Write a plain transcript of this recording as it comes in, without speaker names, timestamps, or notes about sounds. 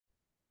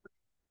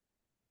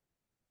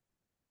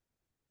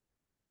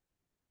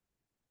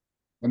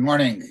Good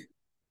morning.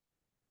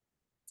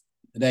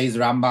 Today's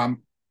Rambam,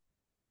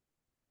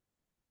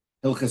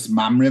 Hilchas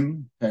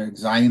Mamrim, Perek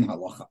Zayin,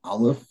 Halacha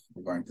Aleph.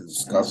 We're going to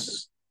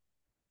discuss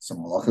some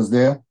halachas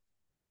there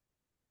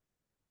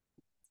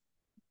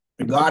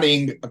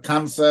regarding a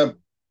concept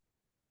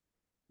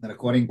that,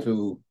 according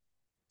to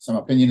some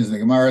opinions in the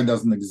Gemara,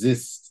 doesn't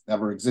exist,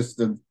 never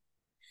existed,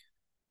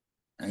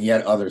 and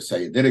yet others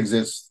say it did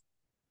exist,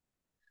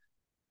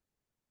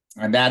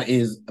 and that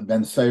is a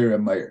Ben Seir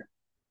Meir.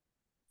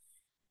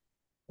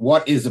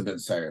 What is a Ben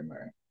Seir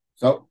Meir?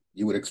 So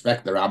you would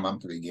expect the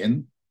Rambam to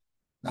begin.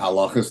 The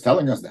halacha is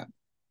telling us that.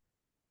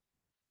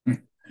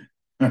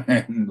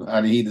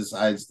 But he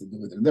decides to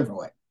do it in a different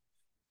way.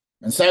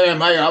 And Sarah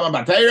Meir Amma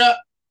Batera,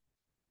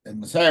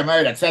 and Sarah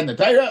Meir that said in the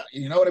Torah,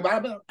 you know what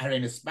about him?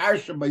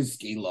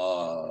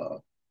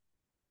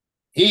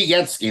 He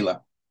gets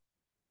skila.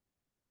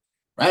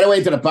 Right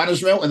away to the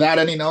punishment without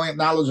any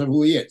knowledge of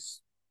who he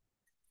is.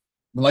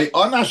 Like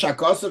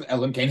Onashakos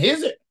Elam can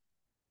his it.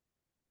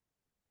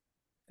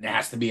 There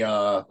has to be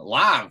a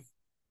lav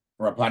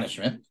for a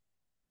punishment.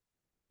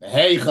 The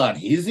Heichad,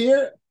 he's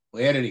here.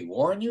 Where did he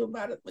warn you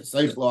about it? There's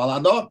a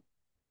lav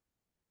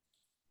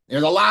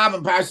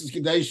in Parshas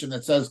Kedeshim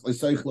that says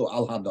L'seichlu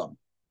al hadam.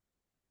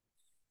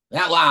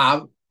 That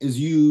lav is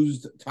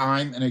used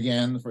time and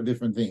again for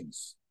different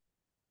things,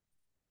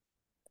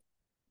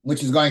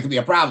 which is going to be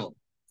a problem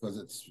because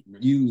it's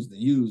used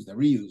and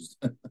reused.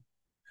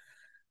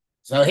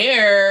 So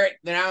here,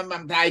 the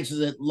Rambam teaches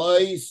it,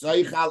 Loi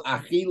seichal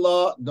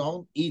achila,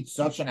 don't eat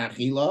such an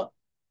achila,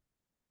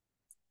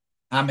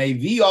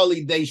 hamevi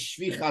oli de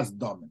shvichas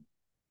domen,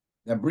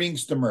 that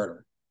brings to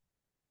murder.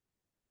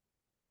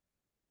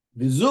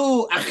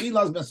 Vizu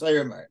achilas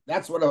Mesayer Meir.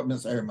 That's what a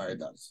Mesayer Meir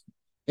does.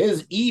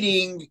 His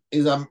eating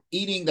is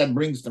eating that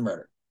brings to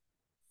murder.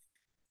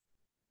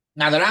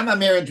 Now the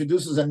Rambam here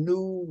introduces a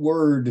new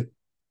word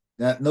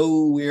that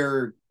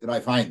nowhere did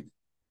I find.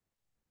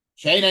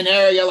 He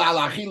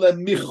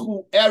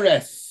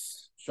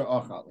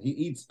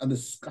eats a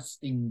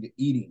disgusting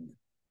eating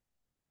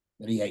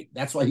that he ate.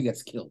 That's why he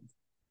gets killed.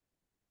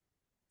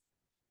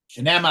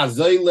 One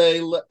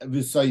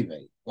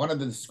of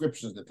the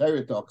descriptions the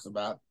Torah talks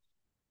about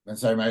when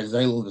Sarah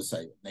Zayl the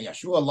same.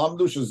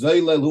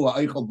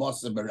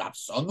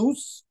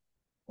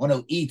 One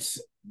who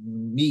eats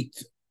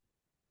meat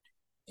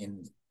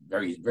in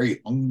very, very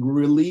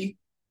hungrily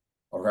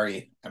or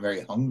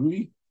very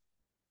hungry.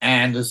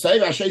 And the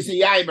Seiva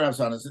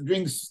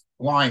drinks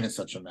wine in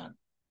such a manner.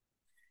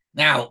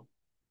 Now,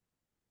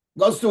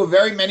 goes through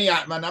a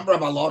number of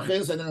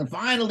halachas, and then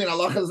finally in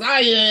halacha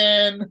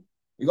Zayin,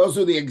 he goes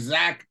through the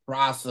exact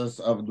process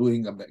of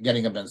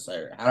getting a Ben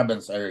Seir, how a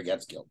Ben Seir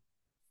gets killed.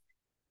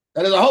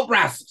 That is a whole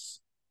process.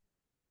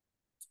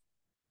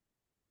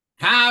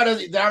 How does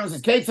the Rambam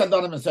says, Kate had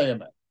done a Ben Seir?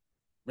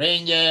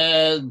 Bring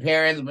his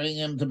parents, bring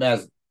him to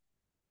Bezin.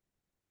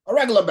 A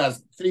regular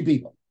Bezin, 3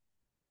 people.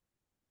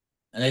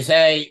 And they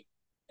say,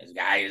 this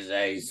guy is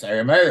a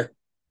Seir Meir.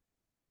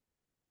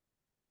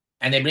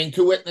 And they bring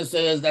 2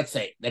 witnesses that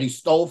say that he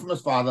stole from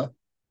his father,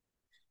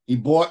 he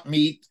bought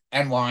meat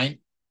and wine,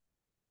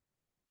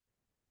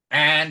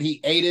 and he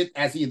ate it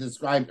as he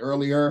described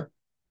earlier,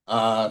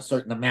 a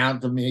certain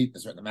amount of meat, a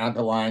certain amount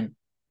of wine.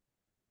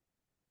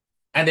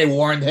 And they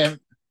warned him.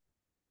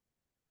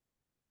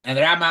 And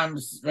the Rambam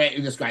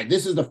described,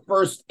 this is the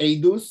first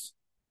Eidus,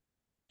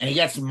 and he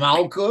gets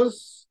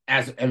Malkus,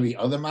 as every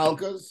other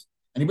Malkus,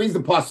 and he brings the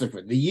pasuk for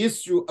it. The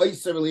Yisru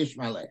Oyser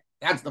L'Yishmaleh.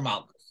 That's the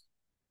Malkus.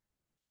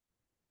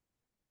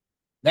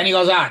 Then he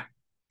goes on.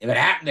 If it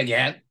happened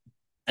again,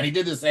 and he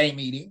did the same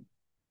eating,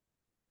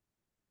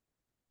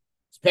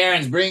 his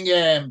parents bring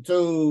him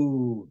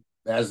to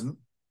Bezin.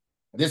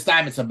 This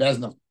time it's a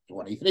Bezin of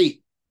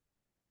 23.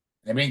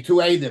 They bring 2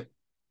 Eidim.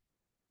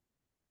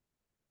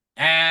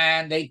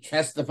 And they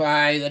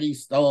testify that he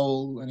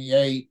stole and he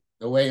ate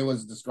the way it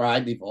was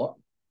described before.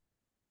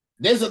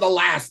 This is the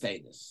last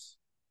Eidus.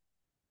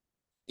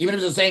 Even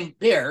if it's the same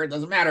pair, it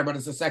doesn't matter, but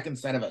it's the second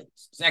set of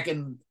Eidus,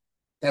 second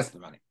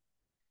testimony.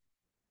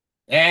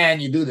 And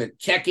you do the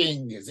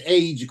checking his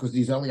age because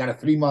he's only got a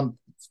 3-month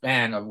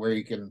span of where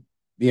he can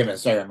be a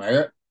Mesayer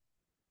Meir.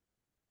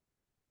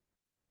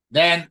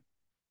 Then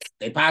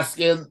they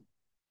paskin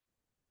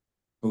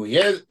who he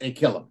is, they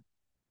kill him.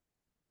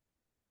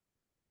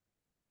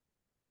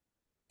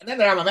 And then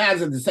the Rambam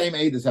adds that the same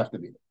Eidos have to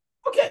be there.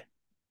 Okay.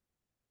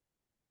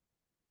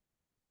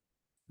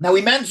 Now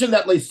we mentioned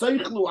that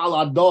L'Seichlu al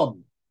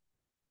Adom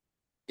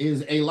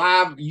is a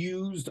lav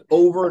used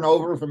over and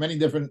over for many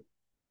different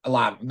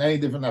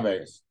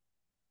averes.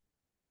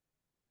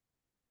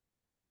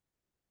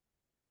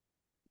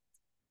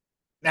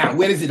 Now,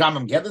 where does the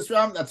Rambam get this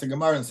from? That's a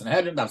Gemara in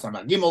Sanhedrin, that's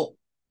Samar Gimel.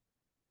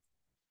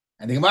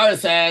 And the Gemara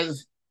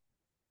says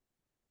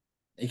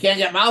you can't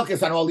get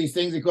Malchus on all these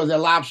things because they're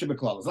lav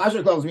shebeklolos. Lav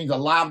shebeklolos means a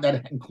lav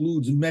that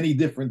includes many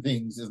different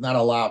things. It's not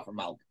a lav for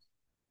Malchus.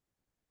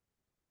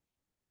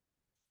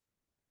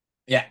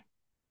 Yeah.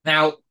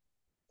 Now,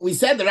 we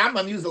said the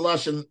Rambam used the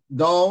lashon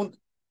don't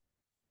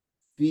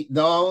eat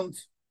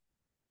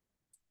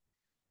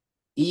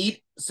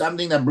eat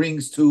something that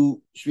brings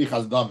to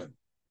shvichas damim.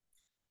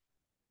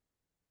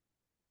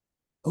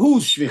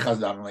 Who's shvichas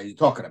damim are you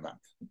talking about?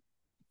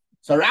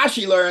 So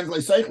Rashi learns,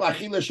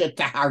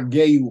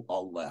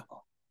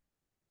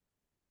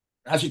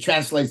 Rashi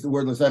translates the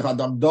word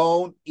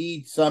don't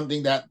eat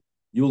something that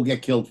you will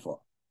get killed for.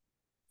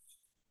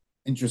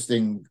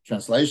 Interesting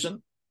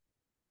translation.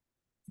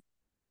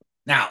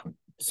 Now,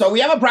 so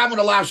we have a problem with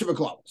the lav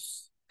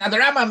shebeklos. Now the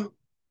Rambam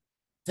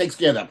takes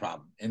care of that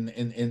problem in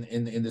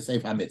the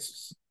Sefer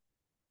HaMitzvos.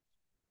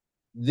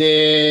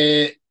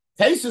 The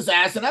Tesis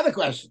asks another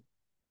question.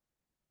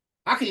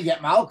 How can you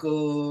get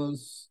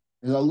malchus?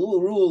 There's a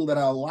little rule that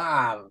a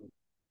lav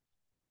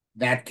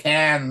that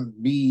can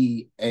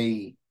be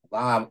a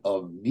lav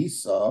of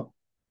misa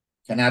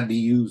cannot be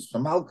used for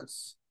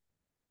malchus.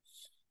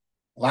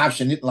 Lav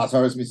shenit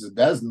lasaris misas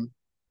bezin,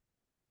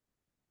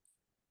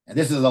 and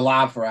this is a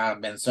lav for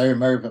ben sari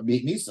meri for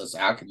misa. So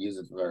how could you use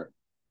it for?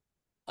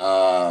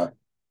 How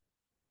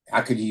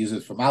could you use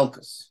it for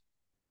malchus?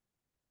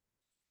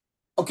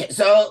 Okay,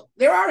 so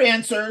there are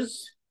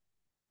answers.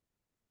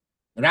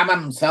 The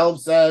Rambam himself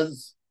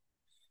says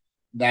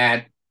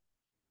that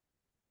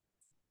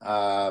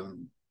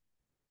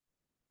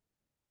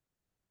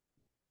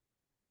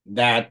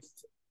that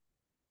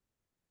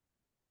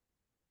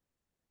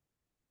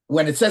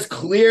when it says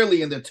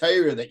clearly in the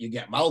Torah that you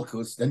get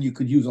malchus, then you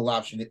could use a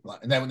lav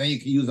shenitla, and then you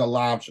can use a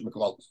lav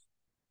shemeklos.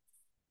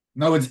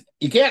 In other words,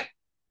 you can't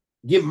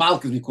give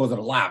malchus because of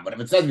the lav, but if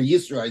it says the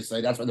Yisro, I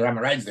say that's what the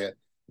Rambam writes there.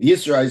 The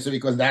Yisro, I say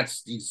because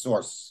that's the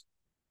source.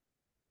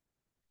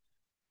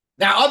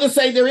 Now others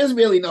say there is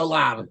really no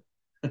lav.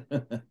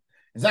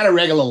 It's not a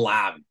regular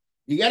lav.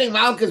 You're getting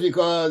malchus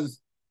because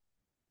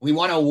we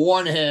want to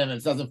warn him.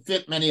 It doesn't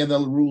fit many of the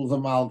rules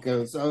of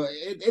malchus, so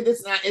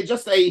it's not. It's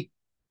just a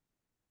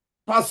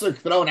pasuk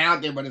thrown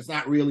out there, but it's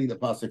not really the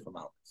pasuk for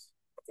malchus.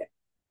 Okay.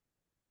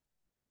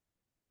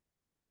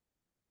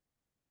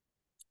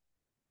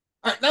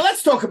 All right, now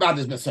let's talk about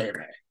this Messiah.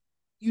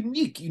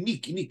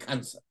 Unique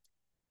concept.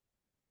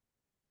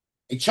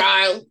 A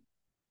child,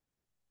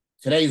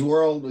 today's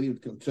world, we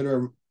would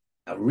consider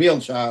a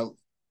real child,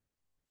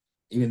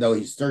 even though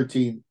he's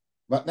 13,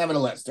 but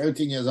nevertheless,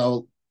 13 years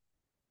old,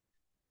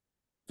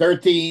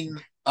 13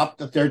 up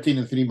to 13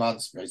 and 3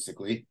 months,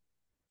 basically.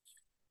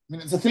 I mean,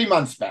 it's a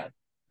 3-month span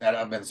that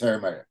I've been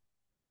ceremony.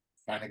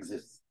 Can't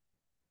exist.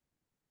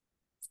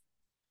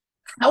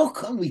 How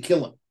can we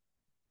kill him?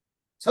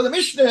 So the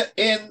Mishnah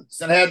in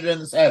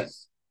Sanhedrin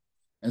says,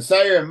 and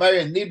Sayer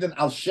Mary Nibdan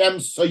al Shem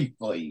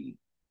Soifoi,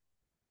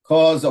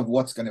 cause of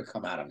what's going to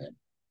come out of him.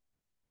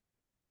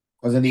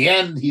 Because in the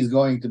end, he's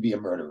going to be a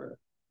murderer.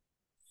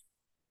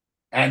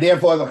 And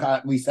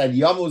therefore, we said,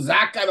 Yomu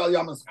Zakai al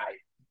Yomu Chai.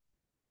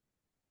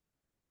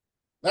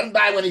 Let him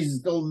die when he's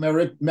still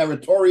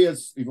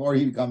meritorious before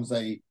he becomes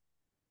a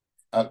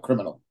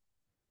criminal.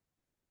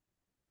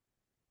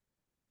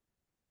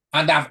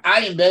 And Daf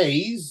Ayin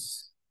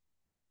Beis,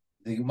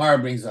 the Gemara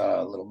brings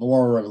a little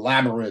more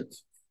elaborate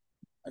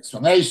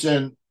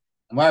explanation.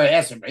 The Gemara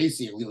asks him,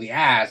 basically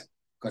asked,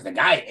 because the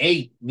guy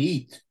ate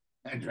meat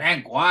and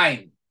drank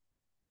wine.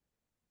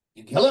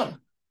 You kill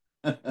him?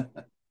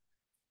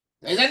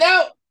 He said,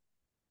 no.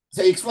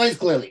 So he explains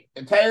clearly.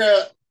 The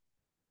Torah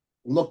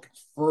looked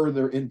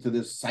further into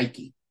this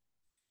psyche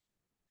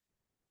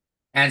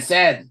and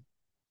said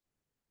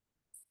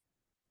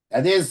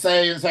that this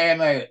saying he's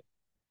not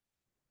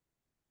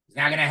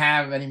going to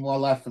have any more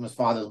left from his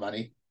father's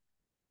money,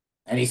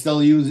 and he still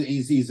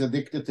he's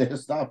addicted to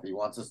his stuff. He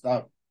wants his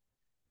stuff,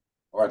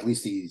 or at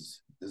least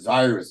he's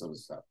desirous of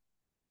his stuff.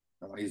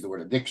 I don't want to use the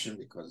word addiction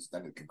because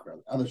then it can create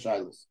other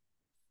shilas.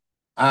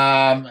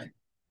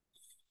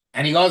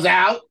 And he goes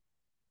out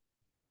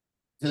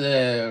to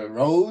the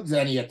roads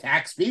and he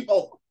attacks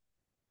people.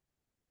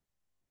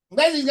 And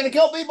then he's going to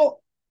kill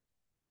people.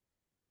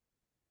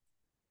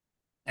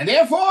 And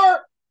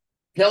therefore,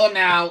 kill him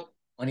now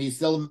when he's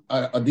still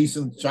a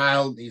decent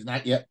child. He's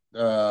not yet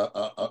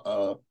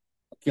a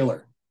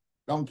killer.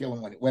 Don't kill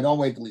him don't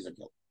wait till he's a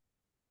killer.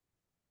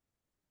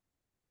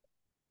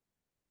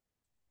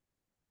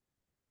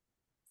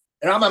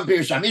 Rambam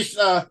Pirush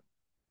Mishnah,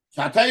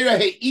 Shatayra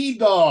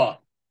He'idah.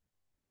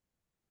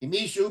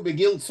 Imishu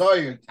begil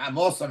tzoyer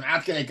tavoson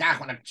atkei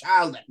kach, when a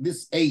child at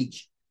this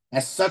age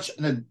has such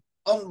an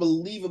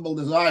unbelievable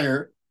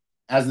desire,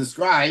 as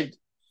described,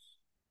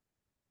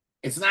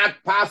 it's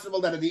not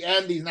possible that at the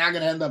end he's not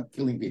going to end up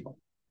killing people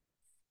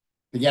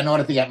in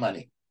order to get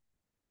money,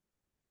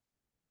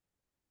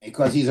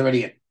 because he's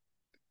already.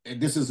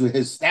 This is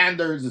his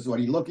standards. This is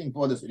what he's looking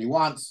for. This is what he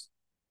wants,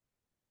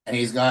 and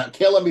he's going to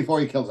kill him before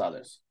he kills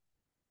others.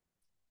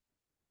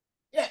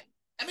 Yeah,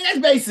 I mean that's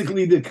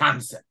basically the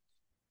concept.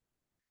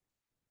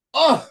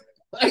 Oh,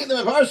 like the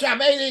Mephorsha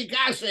made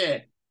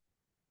kasha.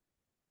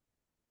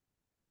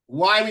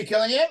 Why are we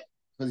killing him?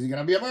 Because he's going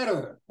to be a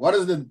murderer. What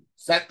is the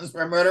sentence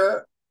for a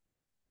murderer?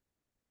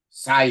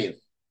 Sayiv.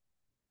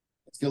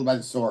 It's killed by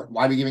the sword.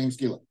 Why are we giving him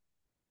skila?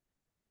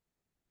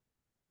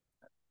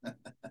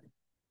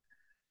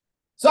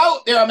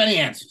 So there are many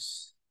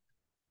answers.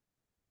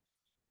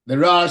 The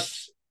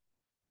Rosh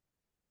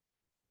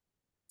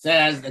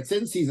says that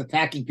since he's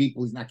attacking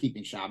people, he's not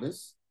keeping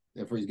Shabbos.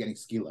 Therefore, he's getting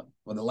skila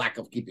for the lack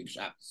of keeping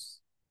Shabbos.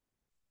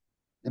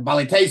 The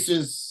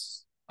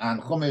Balitesis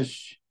on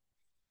Chumash,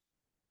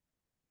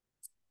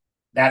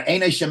 that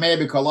Eine Shemei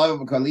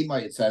B'Kolov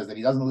B'Kolima, it says that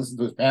he doesn't listen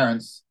to his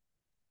parents.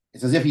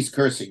 It's as if he's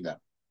cursing them,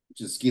 which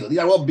is skila. These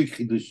are all big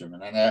chidushim,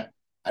 and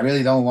I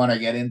really don't want to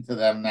get into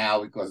them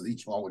now because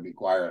each one would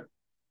require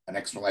an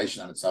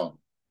explanation on its own.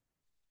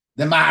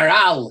 The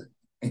Maharal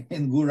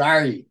in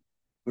Gurarye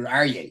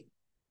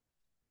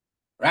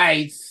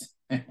writes,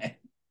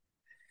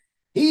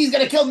 he's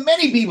going to kill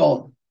many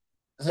people,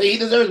 so he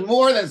deserves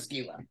more than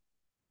skila,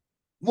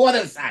 more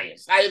than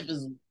sayif. Sayif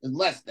is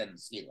less than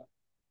skila.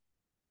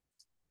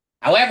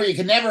 However, you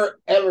can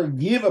never, ever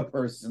give a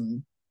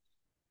person,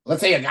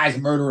 let's say a guy's a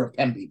murderer of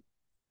 10 people.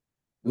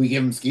 Do we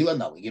give him skila?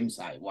 No, we give him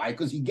sayif. Why?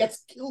 Because he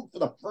gets killed for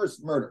the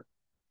first murder.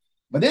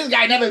 But this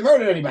guy never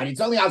murdered anybody.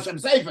 It's only Al Shem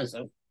Sefer.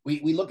 So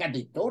we look at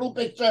the total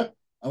picture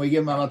and we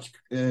give him a much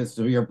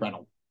severe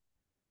penalty.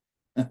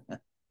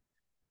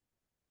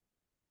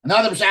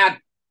 Another shot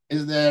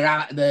is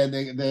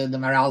the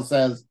Maral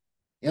says,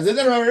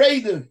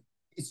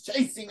 he's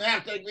chasing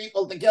after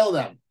people to kill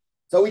them.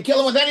 So we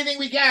kill him with anything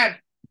we can.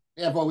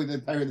 Therefore, we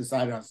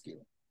decided on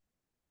skila.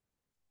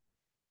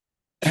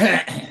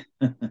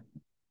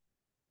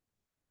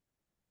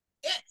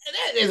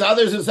 There's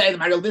others who say, the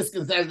Maral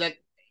Diskin says that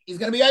he's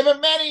going to be over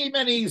many,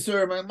 many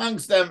Yisurim,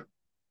 amongst them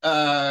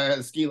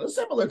skila,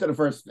 similar to the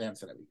first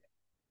answer that we did.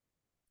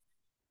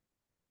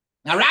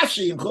 Now,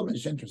 Rashi in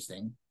Chumash,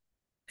 interesting.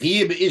 Where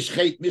you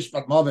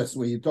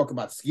talk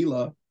about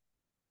skila.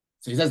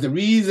 So he says the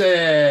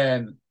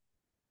reason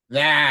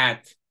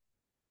that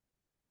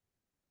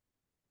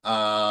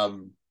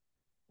we're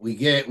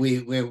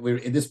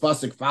in this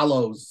pasuk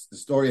follows the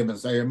story of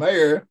Messiah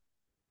Meir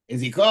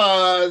is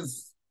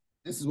because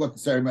this is what the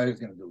Messiah Meir is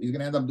going to do. He's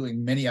going to end up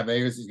doing many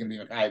aveiros. He's going to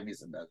be a chayiv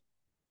nisan. That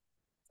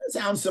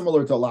sounds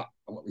similar to a lot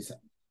of what we said.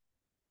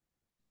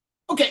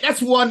 Okay,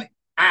 that's one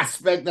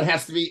aspect that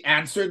has to be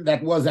answered,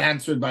 that was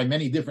answered by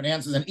many different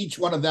answers, and each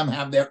one of them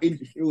have their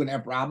issue and their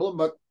problem,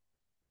 but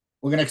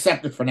we're going to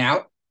accept it for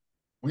now.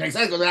 We're going to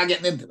accept it because we're not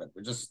getting into it.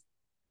 We're just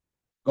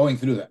going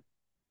through that.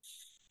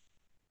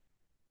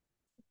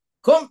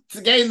 Come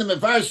again the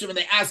Mefarshim and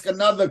they ask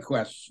another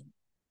question.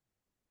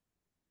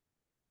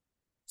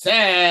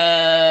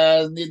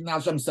 Says, Nid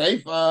Nasham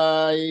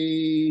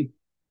Seifai.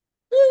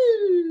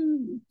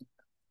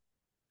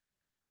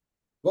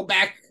 Go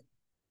back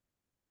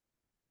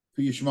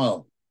to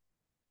Yishmael.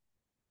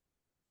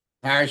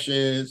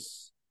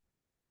 Parshas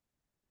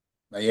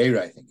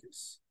Vayera, I think it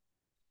is.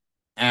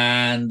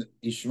 And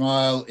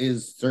Ishmael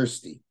is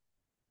thirsty.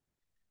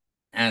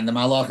 And the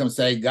Malachim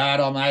say, God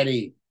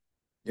Almighty,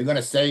 you're going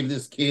to save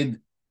this kid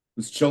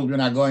whose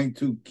children are going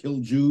to kill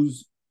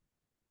Jews.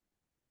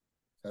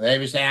 So the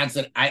Avish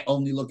answered, I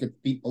only look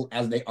at people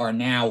as they are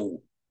now.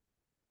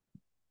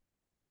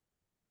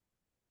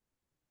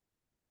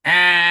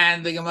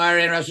 And the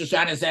Gemara in Rosh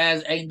Hashanah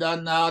says, Ein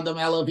done Adam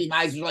Elohim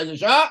Ma'aseh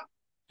Shah.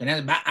 And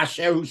then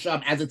Ba'asher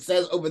Husham, as it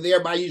says over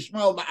there by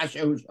Yishmael,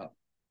 Ba'asher Husham.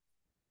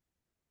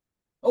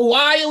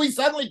 Why are we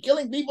suddenly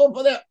killing people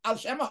for their Al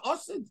Shema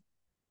Osid?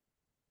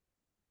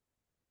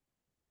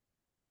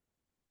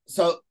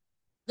 So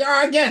there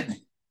are again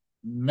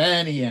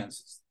many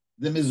answers.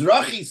 The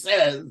Mizrahi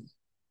says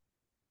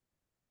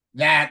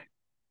that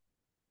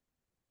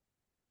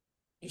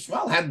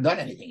Yishmael hadn't done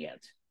anything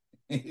yet.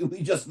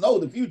 We just know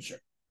the future.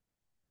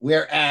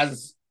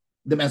 Whereas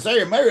the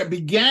Messiah Meir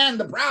began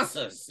the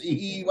process.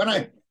 He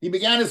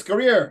began his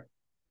career.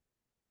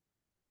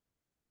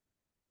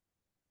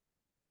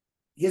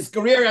 His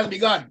career has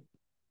begun.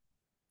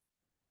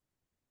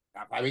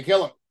 That's why we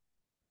kill him.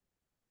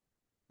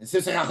 And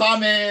Sifsei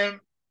Chachamim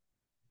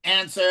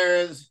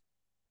answers,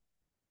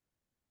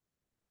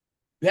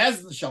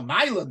 Bezdin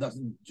Shamayla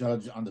doesn't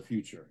judge on the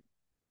future.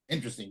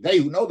 Interesting. They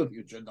who know the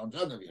future don't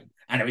judge on the future.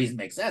 And the reason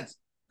makes sense,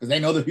 because they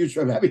know the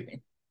future of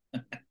everything.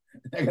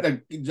 They're going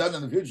to keep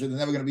judging the future. There's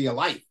never going to be a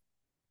life.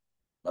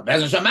 But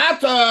Bezdin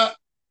Shamata,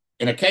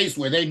 in a case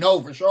where they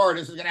know for sure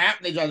this is going to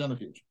happen, they judge on the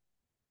future.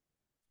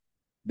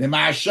 The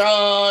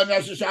Mashon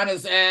Rosh Hashanah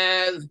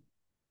says,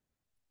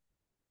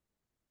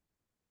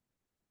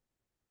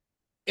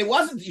 it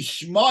wasn't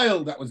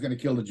Ishmael that was going to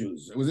kill the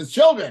Jews. It was his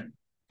children.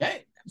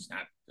 Okay,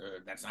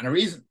 that's not a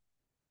reason.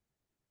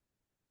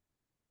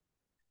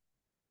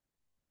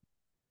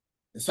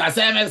 The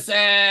Sfas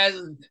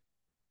says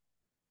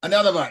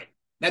another way.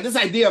 Now, this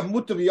idea of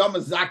Mutav Yom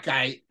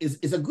Zakai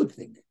is a good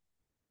thing.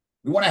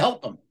 We want to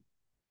help them.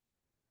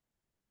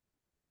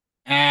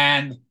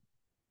 And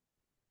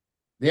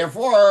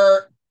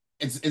therefore,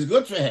 it's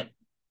good for him.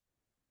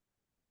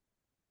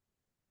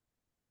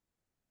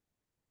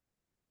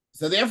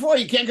 So therefore,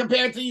 you can't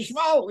compare it to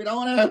Yishmael. We don't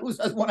want to. Who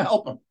says want to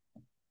help him?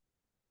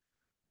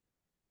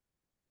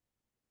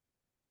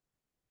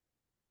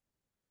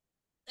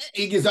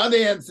 He gives other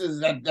answers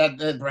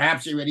that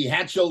perhaps he already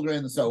had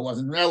children, so it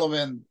wasn't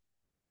relevant.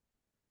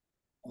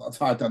 Well, it's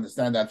hard to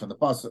understand that from the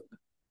pasuk.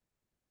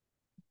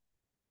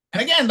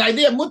 And again, the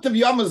idea of Mutav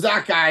Yom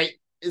Zakai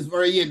is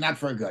for a yid, not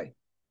for a guy.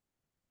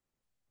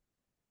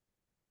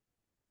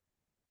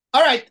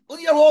 All right, well,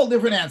 you have all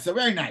different answer.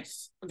 Very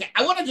nice. Okay,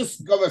 I want to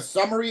just go a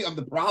summary of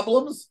the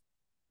problems,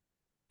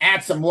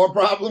 add some more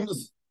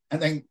problems,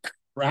 and then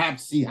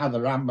perhaps see how the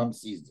Rambam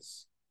sees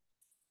this.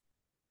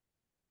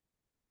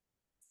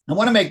 I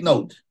want to make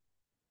note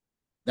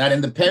that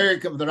in the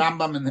Perik of the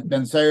Rambam and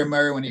Ben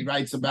Seimer, when he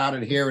writes about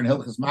it here in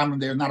Hilchas Mamrim,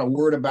 there's not a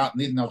word about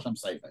Nidin al Shem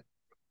Sefer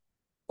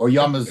or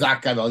Yom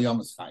Zakav al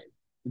Yom Chayv,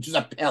 which is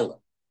a pella,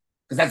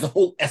 because that's the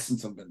whole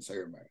essence of Ben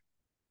Seimer.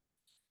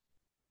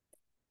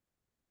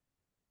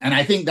 And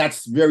I think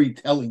that's very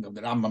telling of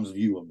the Rambam's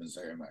view of Ben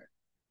Seimer.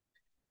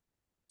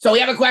 So we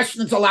have a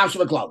question. It's a Lav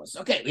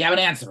Shabbat. Okay, we have an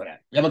answer for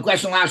that. We have a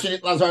question. Lav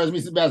Shabbat Lazar is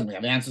Misa Bezmi. We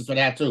have answers for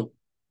that too.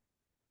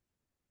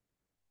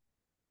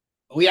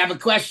 We have a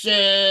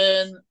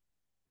question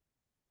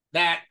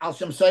that Al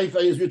Shem Sefer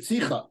is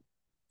Ritzicha.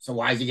 So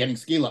why is he getting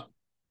skila?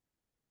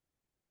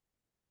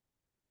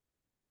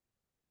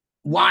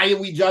 Why are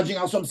we judging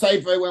Al Shem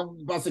Sefer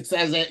when Pasuk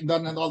says it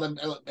doesn't all them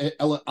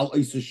Al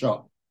Isa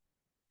Shah?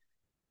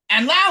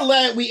 And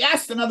now we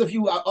asked another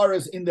few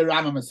auras in the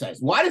Rambam. Says,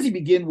 why does he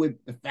begin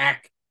with the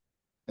fact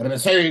that Ben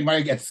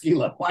Seimer gets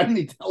skila? Why didn't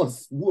he tell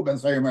us who Ben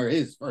Seimer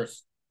is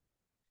first?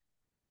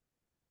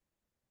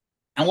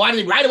 And why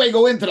did he right away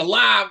go into the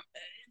lav?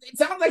 It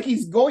sounds like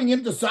he's going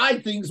into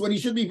side things when he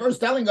should be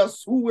first telling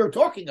us who we're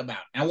talking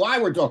about and why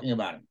we're talking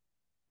about him.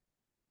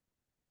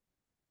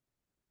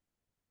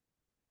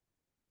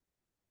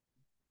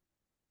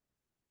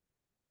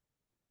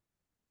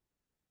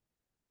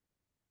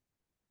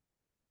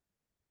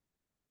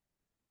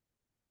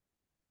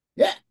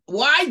 Yeah.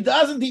 Why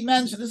doesn't he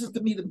mention, this is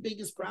to me the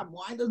biggest problem,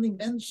 why doesn't he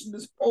mention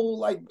this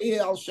whole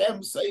idea, Al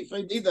Shem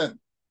Sefer Didan?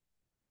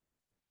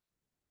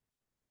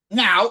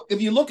 Now,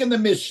 if you look in the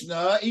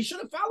Mishnah, he should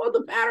have followed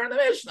the pattern of the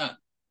Mishnah.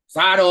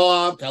 Start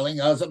off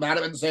telling us about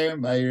Ben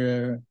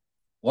Seimer,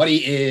 what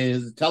he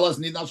is, tell us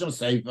Nidin al Shem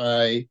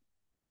Sefer,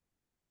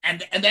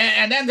 and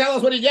then tell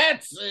us what he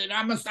gets.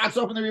 Rambam starts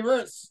off in the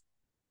reverse.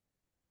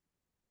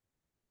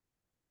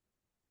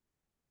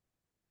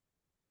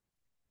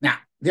 Now,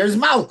 there's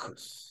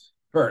Malchus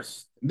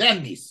first,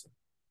 then Nisa.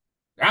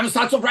 Rambam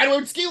starts off right away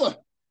with Skila.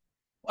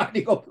 Why did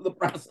he go through the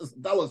process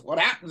and tell us what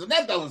happens and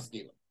then tell us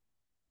Skila?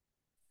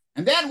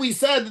 And then we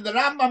said that the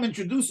Rambam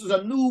introduces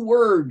a new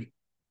word,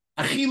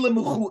 Achila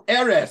Muchu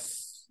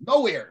Eres.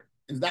 Nowhere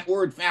is that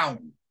word found.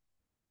 I'm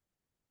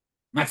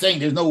not saying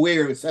there's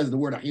nowhere it says the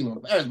word Achila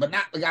Muchu Eres, but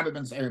not the Gabi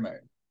Ben Seimer.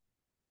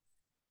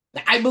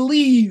 I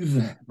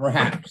believe,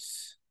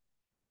 perhaps,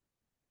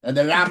 that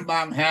the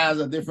Rambam has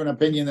a different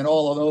opinion than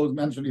all of those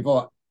mentioned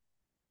before.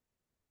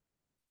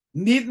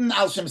 Nidin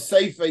al Shem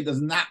Sefer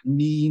does not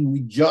mean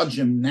we judge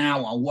him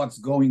now on what's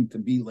going to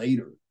be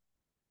later.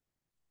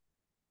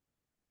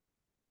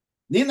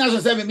 Nidin al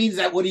Shem Sefer means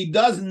that what he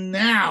does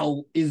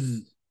now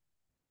is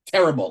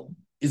terrible,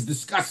 is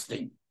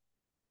disgusting.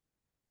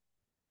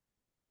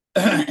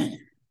 That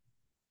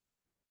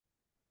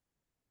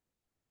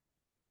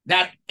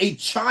a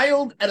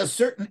child at a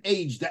certain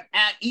age that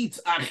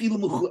eats achil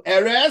muchu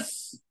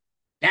eres,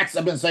 that's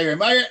a Ben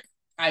Seimer,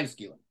 I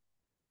skila.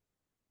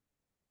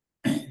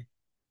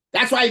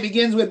 That's why he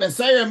begins with Ben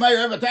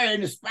Seimer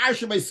in his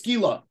parsha by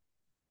skila.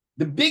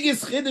 The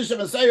biggest chiddush of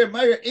Ben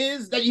Seimer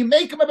is that you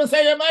make him a Ben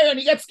Seimer and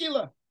he gets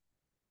skila.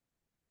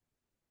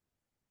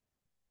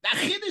 The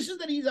chiddush is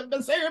that he's a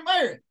Ben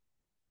Seimer.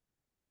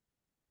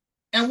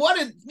 And what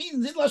it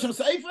means in Lashon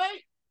Sefer,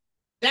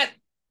 that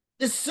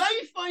the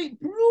Sefer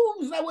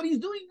proves that what he's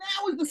doing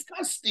now is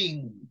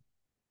disgusting.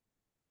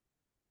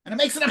 And it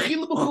makes it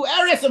achil b'chu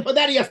eres, and for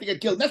that he has to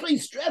get killed. That's why he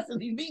stresses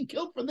he's being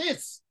killed for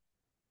this.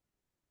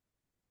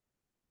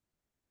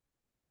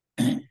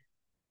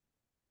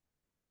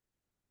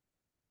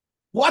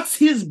 What's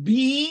his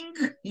being?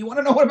 You want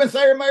to know what a Ben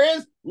Seimer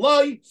is?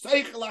 Loi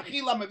seichel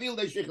achila mevil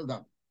de shichel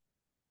dam.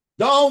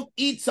 Don't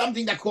eat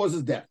something that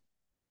causes death.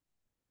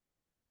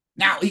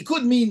 Now, he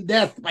could mean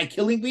death by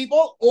killing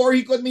people, or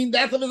he could mean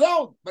death of his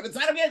own. But it's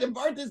not a good. The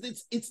part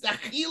is it's the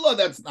achila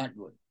that's not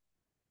good.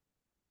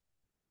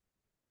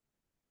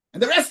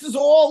 And the rest is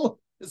all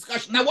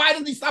discussion. Now, why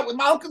does he start with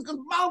Malchus? Because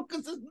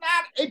Malchus is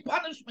not a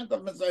punishment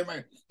of Ben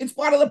Seimer. It's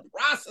part of the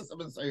process of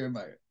Ben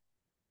Seimer.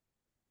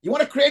 You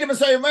want to create a Ben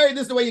Seimer,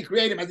 this is the way you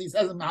create him, as he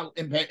says in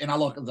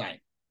Halakha Zayin.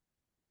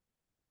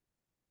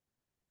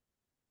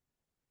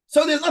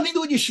 So there's nothing to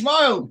do with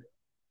Yishmael.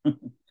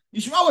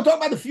 Yishmael, we're talking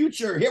about the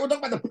future. Here we're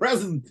talking about the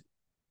present.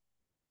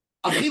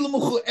 Achil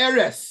muchu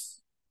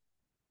eres.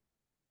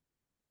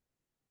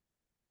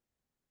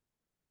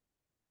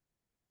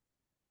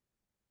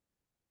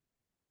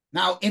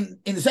 Now, in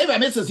the Sefer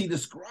HaMitzvahs, he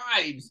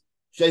describes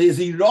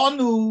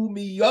Shehiziranu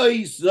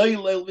miyois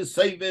zoylel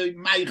v'seiver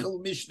meichel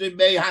mishne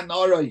mei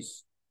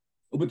hanarois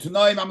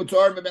u'b'tunoim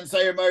amutor ben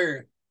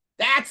Seimer.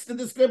 That's the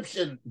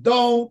description.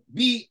 Don't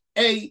be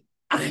a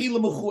achil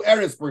muchu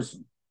eres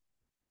person.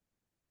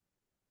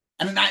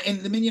 And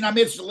in the Minyan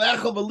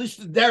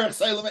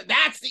HaMitzvah,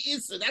 that's the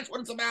issue. That's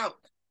what it's about.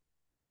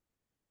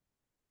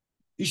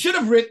 He should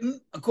have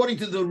written, according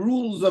to the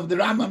rules of the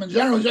Rambam in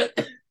general,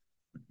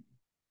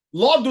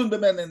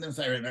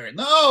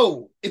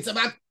 no, it's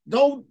about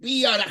don't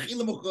be an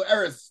achil muchu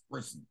eres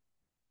person.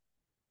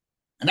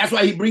 And that's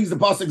why he brings the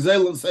pasuk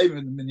Zel and Seven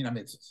in the Minyan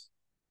Mitzvahs.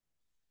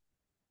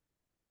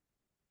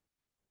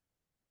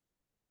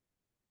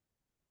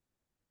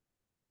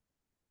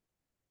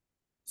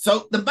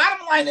 So the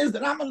bottom line is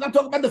that I'm not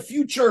talking about the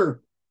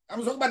future. I'm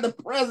talking about the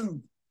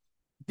present.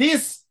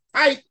 This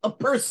type of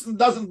person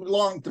doesn't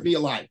belong to be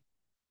alive.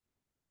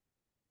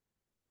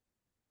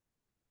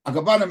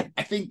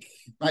 I think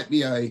might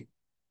be a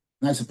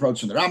nice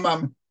approach in the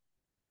Rambam.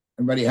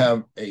 Everybody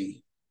have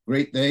a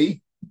great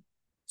day.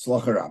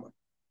 Slacha Rabbah.